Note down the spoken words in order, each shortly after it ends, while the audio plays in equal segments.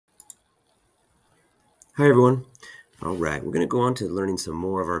Hi everyone. All right, we're going to go on to learning some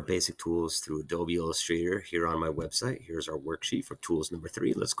more of our basic tools through Adobe Illustrator here on my website. Here's our worksheet for tools number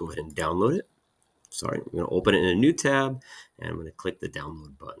 3. Let's go ahead and download it. Sorry, I'm going to open it in a new tab and I'm going to click the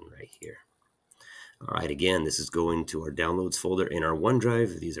download button right here. All right, again, this is going to our downloads folder in our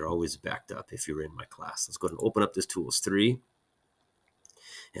OneDrive. These are always backed up if you're in my class. Let's go ahead and open up this tools 3.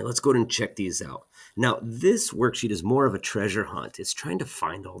 And let's go ahead and check these out. Now, this worksheet is more of a treasure hunt. It's trying to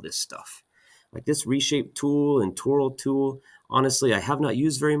find all this stuff. Like this reshape tool and twirl tool, honestly, I have not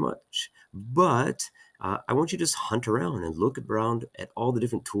used very much, but I want you to just hunt around and look around at all the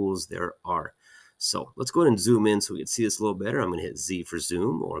different tools there are. So let's go ahead and zoom in so we can see this a little better. I'm going to hit Z for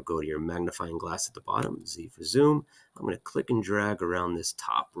zoom, or go to your magnifying glass at the bottom, Z for zoom. I'm going to click and drag around this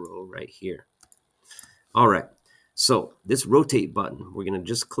top row right here. All right. So this rotate button, we're going to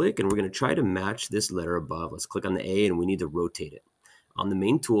just click and we're going to try to match this letter above. Let's click on the A and we need to rotate it. On the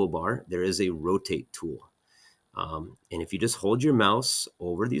main toolbar, there is a rotate tool. And if you just hold your mouse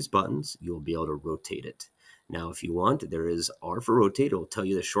over these buttons, you'll be able to rotate it. Now, if you want, there is R for rotate. It will tell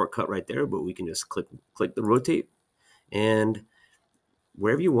you the shortcut right there, but we can just click the rotate. And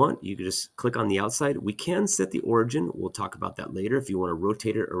wherever you want, you can just click on the outside. We can set the origin. We'll talk about that later if you want to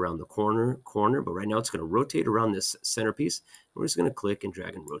rotate it around the corner, but right now it's going to rotate around this centerpiece. We're just going to click and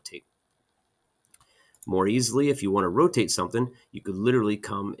drag and rotate. More easily, if you want to rotate something, you could literally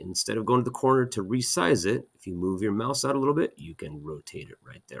come, instead of going to the corner to resize it, if you move your mouse out a little bit, you can rotate it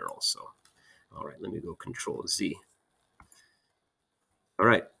right there also. All right, let me go Control Z. All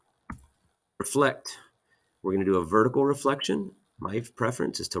right, reflect. We're going to do a vertical reflection. My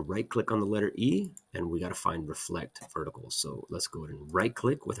preference is to right click on the letter E, and we got to find reflect vertical. So let's go ahead and right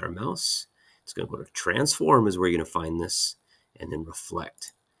click with our mouse. It's going to go to transform is where you're going to find this, and then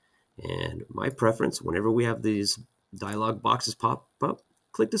reflect. And my preference, whenever we have these dialog boxes pop up,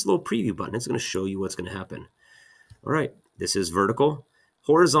 click this little preview button. It's going to show you what's going to happen. All right, this is vertical.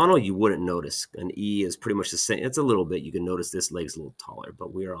 Horizontal, you wouldn't notice. An E is pretty much the same. It's a little bit. You can notice this leg's a little taller,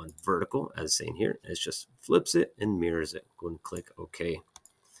 but we are on vertical, as saying here. It just flips it and mirrors it. Go and click OK.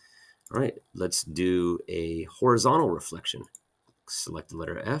 All right, let's do a horizontal reflection. Select the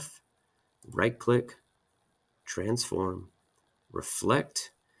letter F, right click, transform,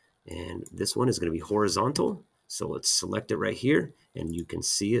 reflect. And this one is going to be horizontal. So let's select it right here. And you can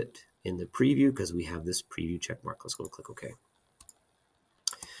see it in the preview because we have this preview check mark. Let's go and click OK.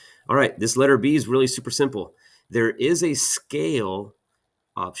 All right, this letter B is really super simple. There is a scale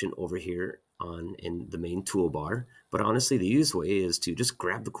option over here in the main toolbar. But honestly, the easiest way is to just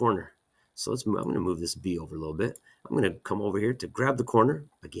grab the corner. So I'm going to move this B over a little bit. I'm going to come over here to grab the corner.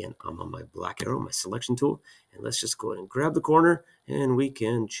 Again, I'm on my black arrow, my selection tool. And let's just go ahead and grab the corner, and we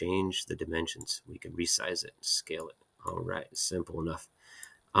can change the dimensions. We can resize it, scale it. All right, simple enough.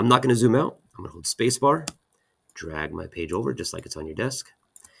 I'm not going to zoom out. I'm going to hold spacebar, drag my page over just like it's on your desk.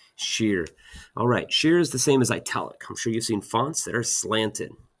 Shear. All right, shear is the same as italic. I'm sure you've seen fonts that are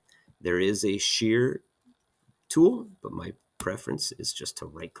slanted. There is a shear tool, but my preference is just to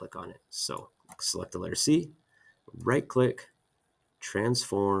right click on it. So select the letter C, right click,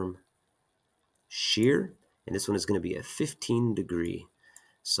 transform, shear, and this one is going to be a 15 degree.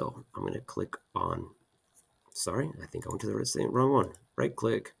 So I'm going to click on, sorry, I think I went to the wrong one. Right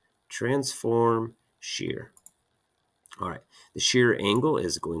click, transform, shear. All right, the shear angle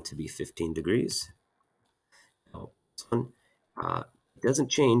is going to be 15 degrees. Now, this one, it doesn't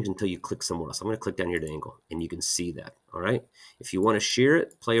change until you click somewhere else. I'm going to click down here to angle, and you can see that. All right. If you want to shear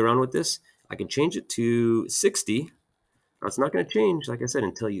it, play around with this, I can change it to 60. Now, it's not going to change, like I said,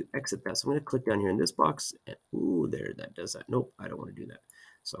 until you exit that. So I'm going to click down here in this box, and ooh, there, that does that. Nope, I don't want to do that.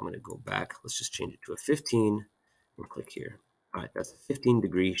 So I'm going to go back. Let's just change it to a 15 and click here. All right, that's a 15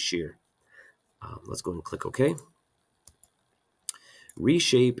 degree shear. Let's go and click OK.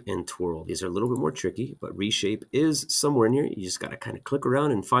 Reshape and twirl. These are a little bit more tricky, but reshape is somewhere in here. You just got to kind of click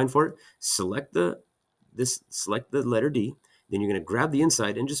around and find for it. Select the letter D. Then you're going to grab the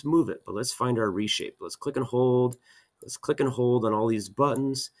inside and just move it. But let's find our reshape. Let's click and hold. Let's click and hold on all these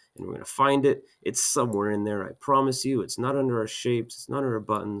buttons, and we're going to find it. It's somewhere in there. I promise you. It's not under our shapes. It's not under our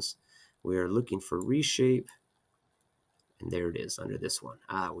buttons. We are looking for reshape, and there it is under this one.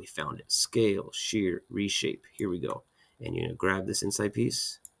 Ah, we found it. Scale, shear, reshape. Here we go. And you're going to grab this inside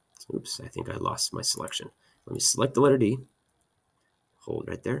piece. Oops, I think I lost my selection. Let me select the letter D. Hold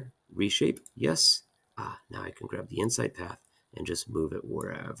right there. Reshape, yes. Ah, now I can grab the inside path and just move it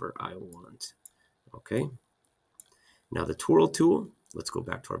wherever I want. Okay. Now the twirl tool, let's go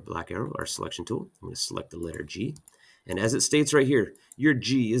back to our black arrow, our selection tool. I'm going to select the letter G. And as it states right here, your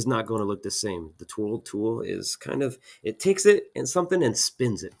G is not going to look the same. The twirl tool is kind of, it takes it and something and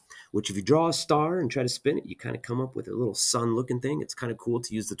spins it. which if you draw a star and try to spin it, you kind of come up with a little sun looking thing. It's kind of cool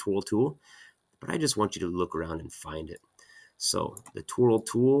to use the twirl tool, but I just want you to look around and find it. So the twirl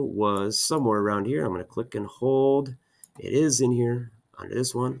tool was somewhere around here. I'm going to click and hold. It is in here under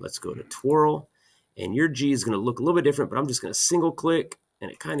this one. Let's go to twirl, and your G is going to look a little bit different, but I'm just going to single click,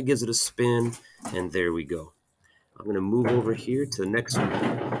 and it kind of gives it a spin, and there we go. I'm going to move over here to the next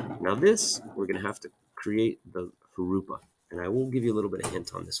one. Now this, we're going to have to create the harupa, and I will give you a little bit of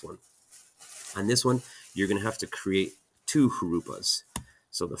hint on this one. On this one, you're going to have to create 2 harupas.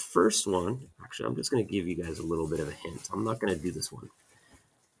 So the first one, actually, I'm just going to give you guys a little bit of a hint. I'm not going to do this one.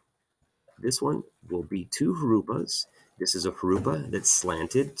 This one will be 2 harupas. This is a harupa that's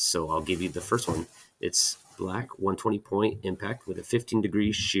slanted, so I'll give you the first one. It's black 120 point impact with a 15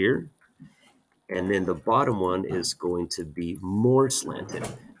 degree shear. And then the bottom one is going to be more slanted.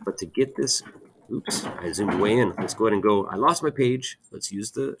 But to get this, oops, I zoomed way in. Let's go ahead and go. I lost my page. Let's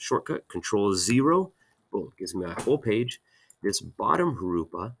use the shortcut, Control-0. Boom, gives me a whole page. This bottom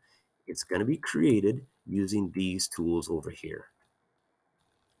harupa, it's going to be created using these tools over here.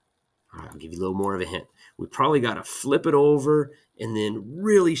 All right, I'll give you a little more of a hint. We probably got to flip it over and then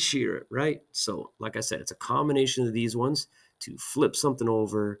really shear it, right? So like I said, it's a combination of these ones to flip something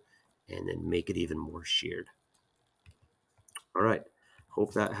over and then make it even more sheared. All right,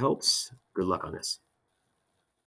 hope that helps. Good luck on this.